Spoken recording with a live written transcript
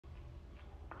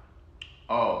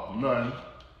Oh, nothing.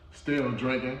 Still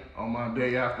drinking on my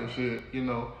day after shit, you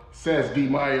know. Says D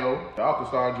Mayo. Y'all can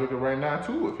start drinking right now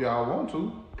too if y'all want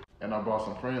to. And I brought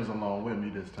some friends along with me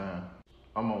this time.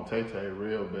 I'm on Tay Tay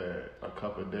real bad. A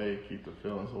cup a day, keep the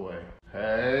feelings away.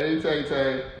 Hey, Tay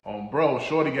Tay. Bro,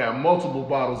 Shorty got multiple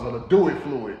bottles of the Do It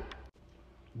fluid.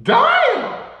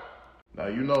 Damn! Now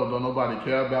you know, don't nobody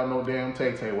care about no damn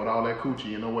Tay Tay with all that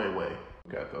coochie in the way.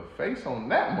 Got the face on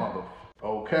that mother.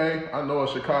 Okay, I know a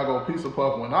Chicago pizza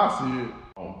puff when I see it.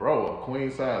 Bro, a queen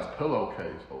size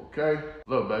pillowcase, okay?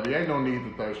 Look, baby, ain't no need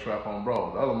to thirst trap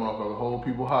bro. The other motherfucker hold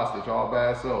people hostage all by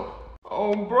itself.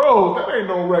 Bro, that ain't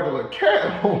no regular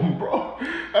cat, bro.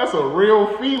 That's a real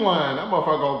feline. That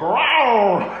motherfucker go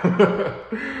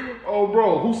growl.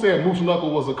 Bro, who said Moose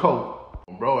Knuckle was a coat?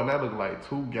 Bro, and that look like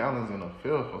 2 gallons in a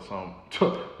fifth or something.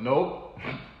 Nope.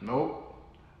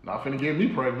 Not finna get me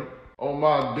pregnant. Oh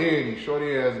my daddy,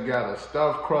 Shorty ass got a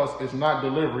stuffed crust. It's not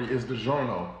delivery, it's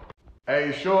DiGiorno.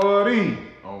 Hey, Shorty.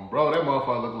 Bro, that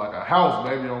motherfucker look like a house,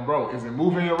 baby. Bro, is it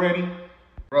moving already?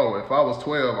 Bro, if I was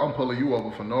 12, I'm pulling you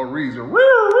over for no reason.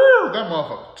 That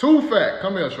motherfucker too fat.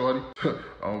 Come here, Shorty.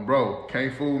 Bro,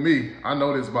 can't fool me. I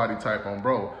know this body type,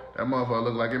 bro. That motherfucker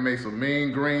look like it makes some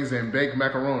mean greens and baked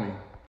macaroni.